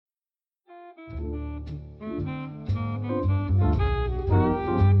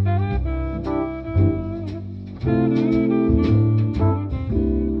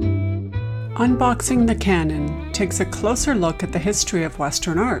Unboxing the Canon takes a closer look at the history of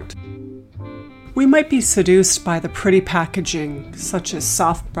Western art. We might be seduced by the pretty packaging, such as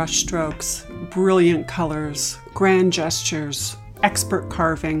soft brushstrokes, brilliant colors, grand gestures, expert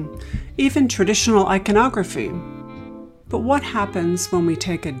carving, even traditional iconography. But what happens when we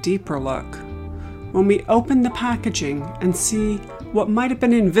take a deeper look? When we open the packaging and see what might have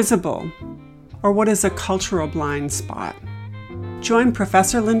been invisible, or what is a cultural blind spot? Join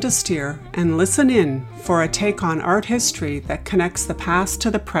Professor Linda Steer and listen in for a take on art history that connects the past to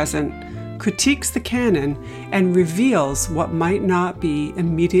the present, critiques the canon, and reveals what might not be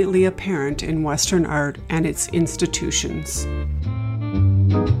immediately apparent in Western art and its institutions.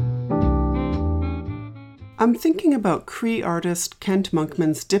 I'm thinking about Cree artist Kent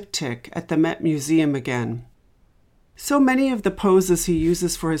Monkman's diptych at the Met Museum again. So many of the poses he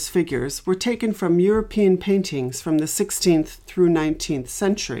uses for his figures were taken from European paintings from the 16th through 19th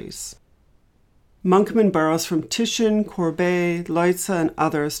centuries. Monkman borrows from Titian, Courbet, Leutze, and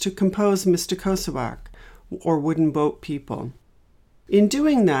others to compose Mistikosuak, or wooden boat people. In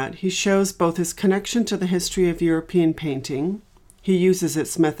doing that, he shows both his connection to the history of European painting, he uses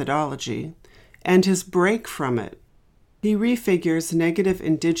its methodology, and his break from it. He refigures negative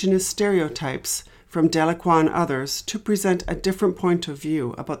indigenous stereotypes from Delacroix and others to present a different point of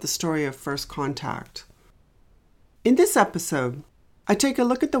view about the story of first contact. In this episode, I take a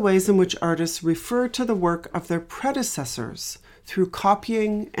look at the ways in which artists refer to the work of their predecessors through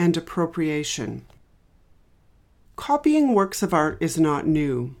copying and appropriation. Copying works of art is not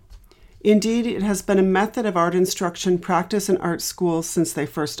new. Indeed, it has been a method of art instruction practiced in art schools since they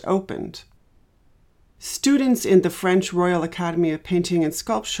first opened. Students in the French Royal Academy of Painting and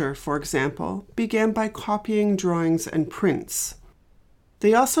Sculpture, for example, began by copying drawings and prints.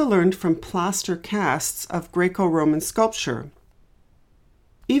 They also learned from plaster casts of Greco-Roman sculpture.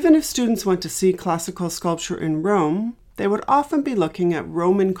 Even if students went to see classical sculpture in Rome, they would often be looking at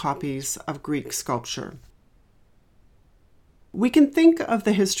Roman copies of Greek sculpture. We can think of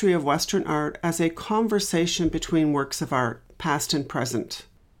the history of Western art as a conversation between works of art, past and present.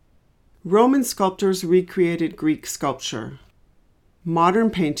 Roman sculptors recreated Greek sculpture. Modern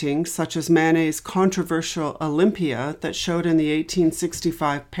paintings, such as Manet's controversial Olympia that showed in the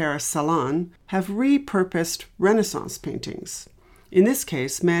 1865 Paris Salon, have repurposed Renaissance paintings. In this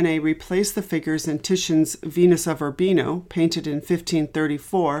case, Manet replaced the figures in Titian's Venus of Urbino, painted in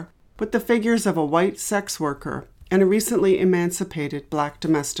 1534, with the figures of a white sex worker and a recently emancipated black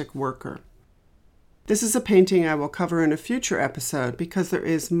domestic worker. This is a painting I will cover in a future episode because there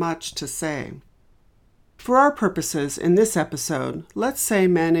is much to say. For our purposes in this episode, let's say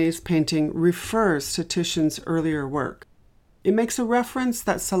Manet's painting refers to Titian's earlier work. It makes a reference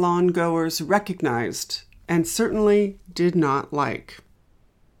that salon goers recognized and certainly did not like.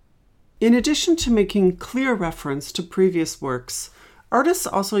 In addition to making clear reference to previous works, artists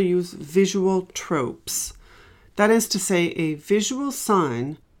also use visual tropes. That is to say, a visual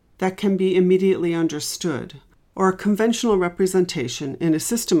sign that can be immediately understood, or a conventional representation in a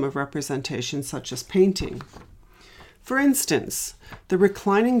system of representation such as painting. For instance, the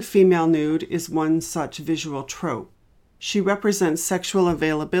reclining female nude is one such visual trope. She represents sexual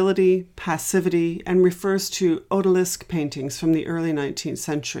availability, passivity, and refers to odalisque paintings from the early 19th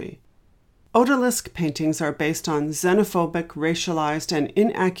century. Odalisque paintings are based on xenophobic, racialized, and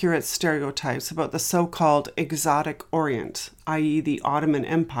inaccurate stereotypes about the so-called exotic Orient, i.e. the Ottoman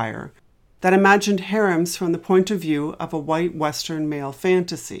Empire, that imagined harems from the point of view of a white Western male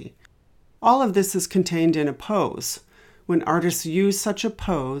fantasy. All of this is contained in a pose. When artists use such a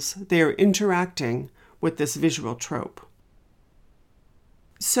pose, they are interacting with this visual trope.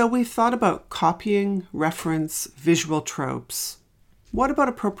 So we've thought about copying, reference, visual tropes. What about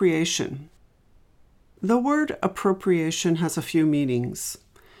appropriation? The word appropriation has a few meanings.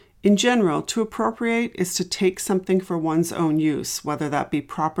 In general, to appropriate is to take something for one's own use, whether that be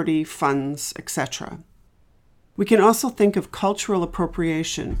property, funds, etc. We can also think of cultural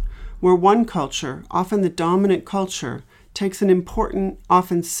appropriation, where one culture, often the dominant culture, takes an important,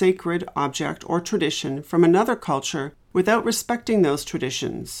 often sacred object or tradition from another culture without respecting those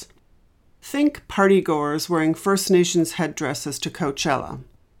traditions. Think partygoers wearing First Nations headdresses to Coachella.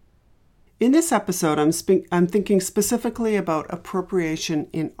 In this episode, I'm thinking specifically about appropriation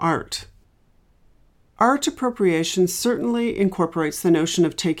in art. Art appropriation certainly incorporates the notion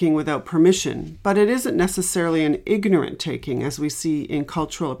of taking without permission, but it isn't necessarily an ignorant taking as we see in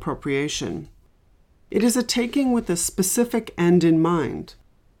cultural appropriation. It is a taking with a specific end in mind.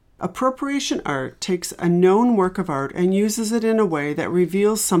 Appropriation art takes a known work of art and uses it in a way that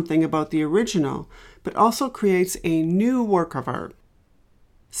reveals something about the original, but also creates a new work of art.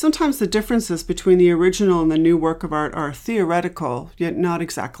 Sometimes the differences between the original and the new work of art are theoretical, yet not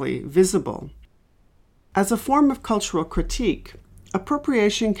exactly visible. As a form of cultural critique,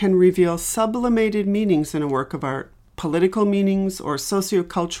 appropriation can reveal sublimated meanings in a work of art, political meanings or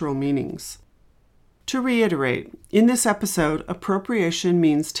sociocultural meanings. To reiterate, in this episode, appropriation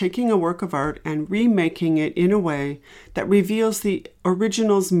means taking a work of art and remaking it in a way that reveals the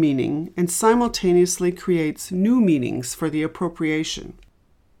original's meaning and simultaneously creates new meanings for the appropriation.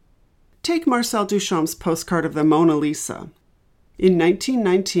 Take Marcel Duchamp's postcard of the Mona Lisa. In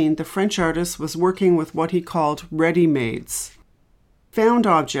 1919, the French artist was working with what he called ready-mades, found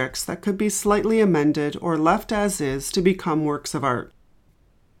objects that could be slightly amended or left as is to become works of art.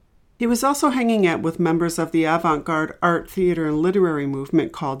 He was also hanging out with members of the avant-garde art, theater, and literary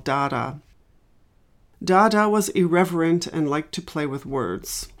movement called Dada. Dada was irreverent and liked to play with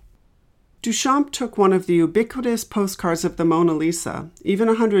words. Duchamp took one of the ubiquitous postcards of the Mona Lisa, even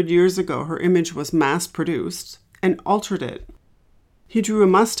 100 years ago her image was mass-produced, and altered it. He drew a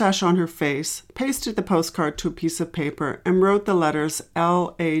mustache on her face, pasted the postcard to a piece of paper, and wrote the letters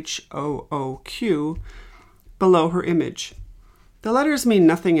LHOOQ below her image. The letters mean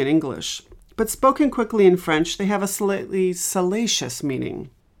nothing in English, but spoken quickly in French, they have a slightly salacious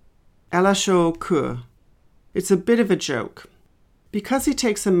meaning. LHOOQ. It's a bit of a joke. Because he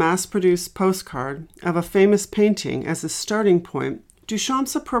takes a mass-produced postcard of a famous painting as a starting point,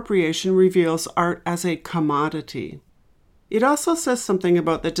 Duchamp's appropriation reveals art as a commodity. It also says something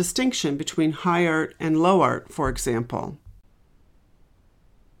about the distinction between high art and low art, for example.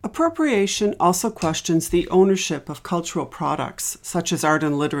 Appropriation also questions the ownership of cultural products, such as art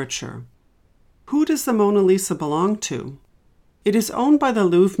and literature. Who does the Mona Lisa belong to? It is owned by the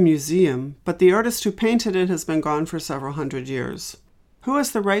Louvre Museum, but the artist who painted it has been gone for several hundred years. Who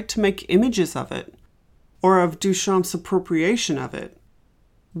has the right to make images of it, or of Duchamp's appropriation of it?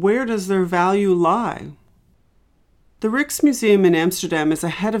 Where does their value lie? The Rijksmuseum in Amsterdam is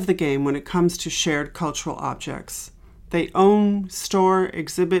ahead of the game when it comes to shared cultural objects. They own, store,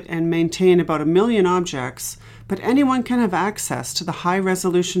 exhibit, and maintain about 1 million objects, but anyone can have access to the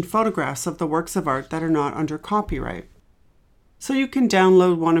high-resolution photographs of the works of art that are not under copyright. So you can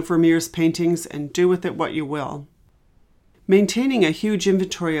download one of Vermeer's paintings and do with it what you will. Maintaining a huge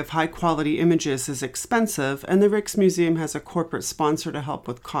inventory of high-quality images is expensive, and the Rijksmuseum has a corporate sponsor to help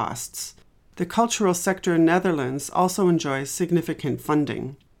with costs. The cultural sector in Netherlands also enjoys significant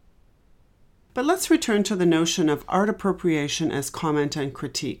funding. But let's return to the notion of art appropriation as comment and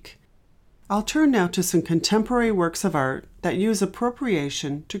critique. I'll turn now to some contemporary works of art that use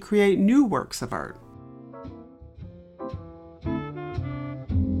appropriation to create new works of art.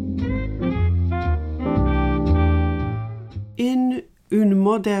 In Une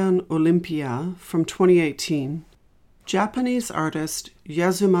Moderne Olympia from 2018, Japanese artist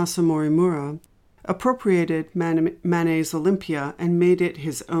Yasumasa Morimura appropriated Manet's Olympia and made it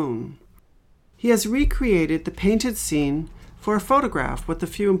his own. He has recreated the painted scene for a photograph with a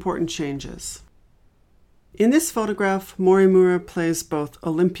few important changes. In this photograph, Morimura plays both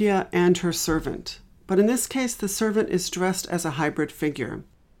Olympia and her servant, but in this case the servant is dressed as a hybrid figure.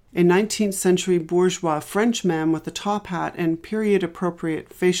 A 19th century bourgeois French man with a top hat and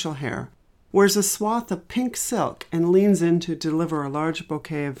period-appropriate facial hair wears a swath of pink silk and leans in to deliver a large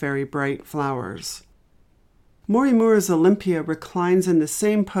bouquet of very bright flowers. Morimura's Olympia reclines in the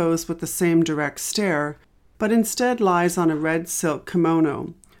same pose with the same direct stare, but instead lies on a red silk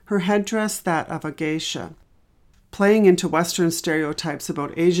kimono, her headdress that of a geisha, playing into Western stereotypes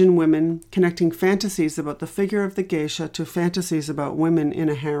about Asian women, connecting fantasies about the figure of the geisha to fantasies about women in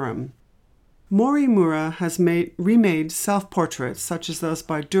a harem. Morimura has remade self-portraits such as those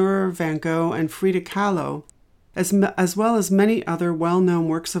by Dürer, Van Gogh, and Frida Kahlo, as well as many other well-known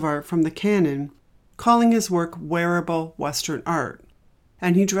works of art from the canon, calling his work wearable Western art,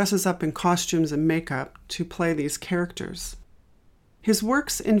 and he dresses up in costumes and makeup to play these characters. His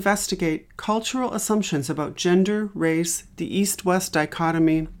works investigate cultural assumptions about gender, race, the East-West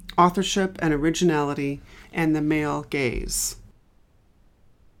dichotomy, authorship and originality, and the male gaze.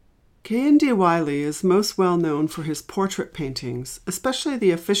 Kehinde Wiley is most well known for his portrait paintings, especially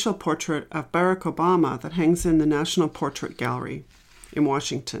the official portrait of Barack Obama that hangs in the National Portrait Gallery in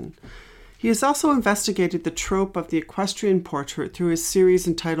Washington. He has also investigated the trope of the equestrian portrait through his series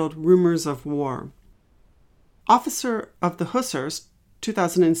entitled Rumors of War. Officer of the Hussars,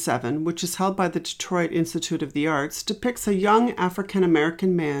 2007, which is held by the Detroit Institute of the Arts, depicts a young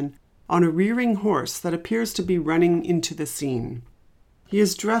African-American man on a rearing horse that appears to be running into the scene. He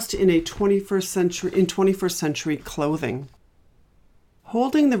is dressed in 21st century clothing.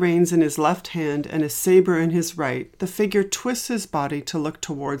 Holding the reins in his left hand and a saber in his right, the figure twists his body to look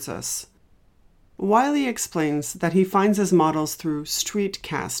towards us. Wiley explains that he finds his models through street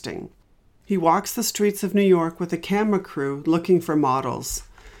casting. He walks the streets of New York with a camera crew looking for models.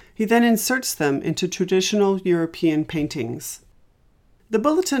 He then inserts them into traditional European paintings. The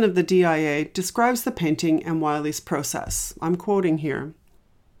bulletin of the DIA describes the painting and Wiley's process. I'm quoting here.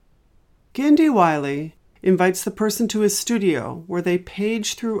 Gandy Wiley invites the person to his studio where they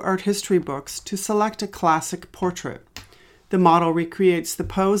page through art history books to select a classic portrait. The model recreates the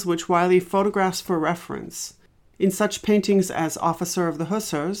pose which Wiley photographs for reference. In such paintings as Officer of the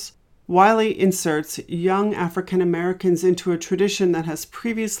Hussars, Wiley inserts young African Americans into a tradition that has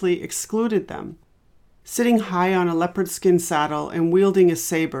previously excluded them. Sitting high on a leopard skin saddle and wielding a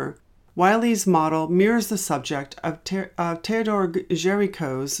saber, Wiley's model mirrors the subject of Theodore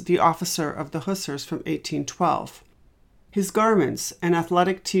Géricault's The Officer of the Hussars from 1812. His garments, an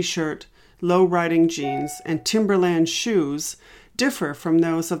athletic t-shirt, low-riding jeans, and Timberland shoes, differ from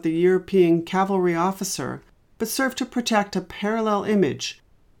those of the European cavalry officer, but serve to protect a parallel image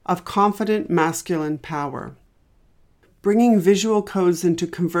of confident masculine power. Bringing visual codes into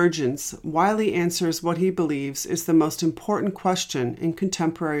convergence, Wiley answers what he believes is the most important question in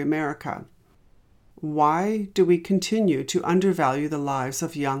contemporary America. Why do we continue to undervalue the lives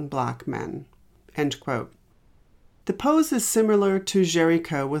of young black men? End quote. The pose is similar to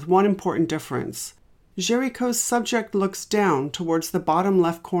Géricault with one important difference. Géricault's subject looks down towards the bottom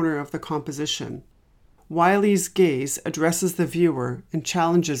left corner of the composition. Wiley's gaze addresses the viewer and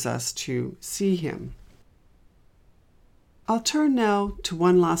challenges us to see him. I'll turn now to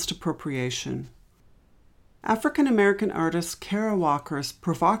one last appropriation. African-American artist Kara Walker's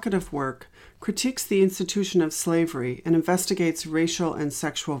provocative work critiques the institution of slavery and investigates racial and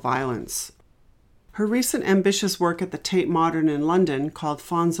sexual violence. Her recent ambitious work at the Tate Modern in London, called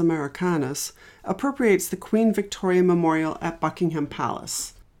Fons Americanus, appropriates the Queen Victoria Memorial at Buckingham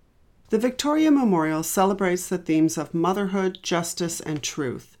Palace. The Victoria Memorial celebrates the themes of motherhood, justice, and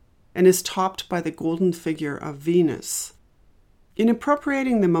truth, and is topped by the golden figure of Venus. In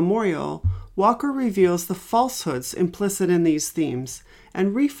appropriating the memorial, Walker reveals the falsehoods implicit in these themes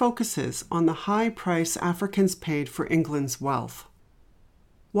and refocuses on the high price Africans paid for England's wealth.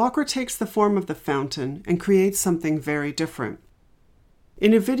 Walker takes the form of the fountain and creates something very different.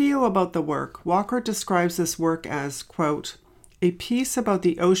 In a video about the work, Walker describes this work as, quote, a piece about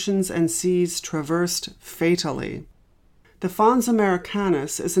the oceans and seas traversed fatally. The Fons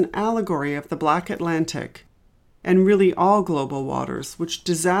Americanus is an allegory of the Black Atlantic, and really all global waters, which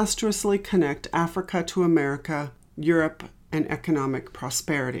disastrously connect Africa to America, Europe, and economic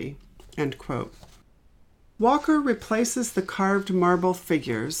prosperity. End quote. Walker replaces the carved marble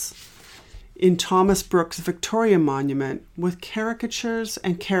figures in Thomas Brooks' Victoria Monument with caricatures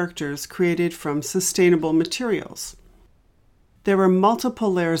and characters created from sustainable materials. There are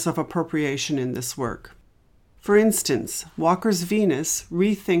multiple layers of appropriation in this work. For instance, Walker's Venus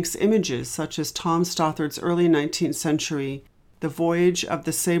rethinks images such as Tom Stothard's early 19th century The Voyage of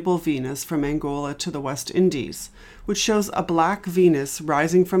the Sable Venus from Angola to the West Indies, which shows a black Venus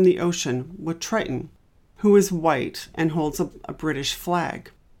rising from the ocean with Triton, who is white and holds a British flag.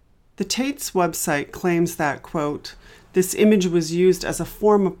 The Tate's website claims that, quote, this image was used as a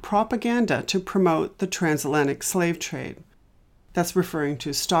form of propaganda to promote the transatlantic slave trade. That's referring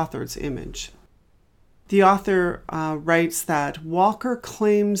to Stothard's image. The author writes that Walker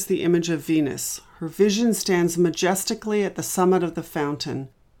claims the image of Venus. Her vision stands majestically at the summit of the fountain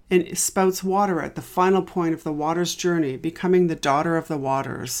and spouts water at the final point of the water's journey, becoming the daughter of the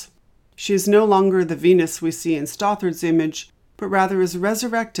waters. She is no longer the Venus we see in Stothard's image, but rather is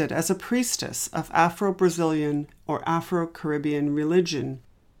resurrected as a priestess of Afro-Brazilian or Afro-Caribbean religion,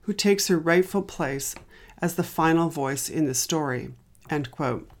 who takes her rightful place as the final voice in the story. End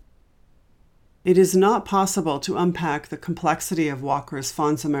quote. It is not possible to unpack the complexity of Walker's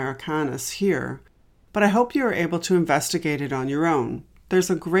Fons Americanus here, but I hope you are able to investigate it on your own. There's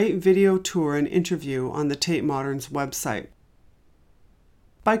a great video tour and interview on the Tate Modern's website.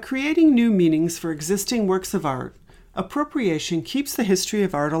 By creating new meanings for existing works of art, appropriation keeps the history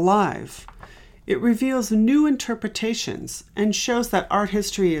of art alive. It reveals new interpretations and shows that art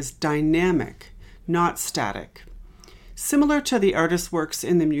history is dynamic, not static. Similar to the artist's works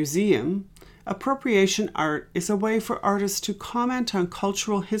in the museum, appropriation art is a way for artists to comment on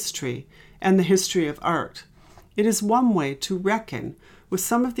cultural history and the history of art. It is one way to reckon with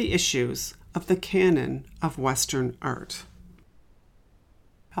some of the issues of the canon of Western art.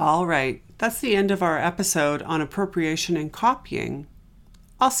 All right, that's the end of our episode on appropriation and copying.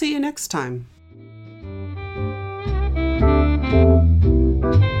 I'll see you next time.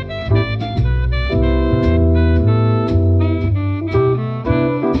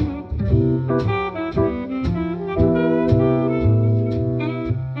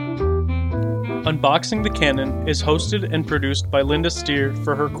 Unboxing the Canon is hosted and produced by Linda Steer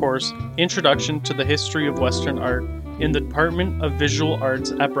for her course, Introduction to the History of Western Art, in the Department of Visual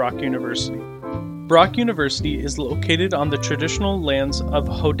Arts at Brock University. Brock University is located on the traditional lands of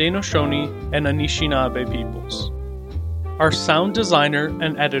Haudenosaunee and Anishinaabe peoples. Our sound designer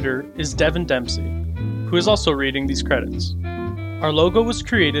and editor is Devin Dempsey, who is also reading these credits. Our logo was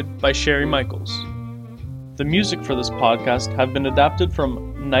created by Sherry Michaels. The music for this podcast have been adapted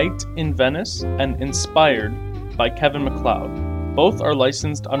from Night in Venice and Inspired by Kevin MacLeod. Both are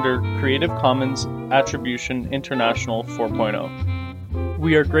licensed under Creative Commons Attribution International 4.0.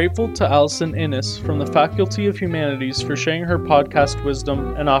 We are grateful to Allison Innes from the Faculty of Humanities for sharing her podcast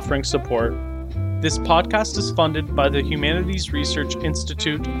wisdom and offering support. This podcast is funded by the Humanities Research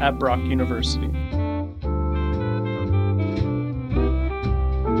Institute at Brock University.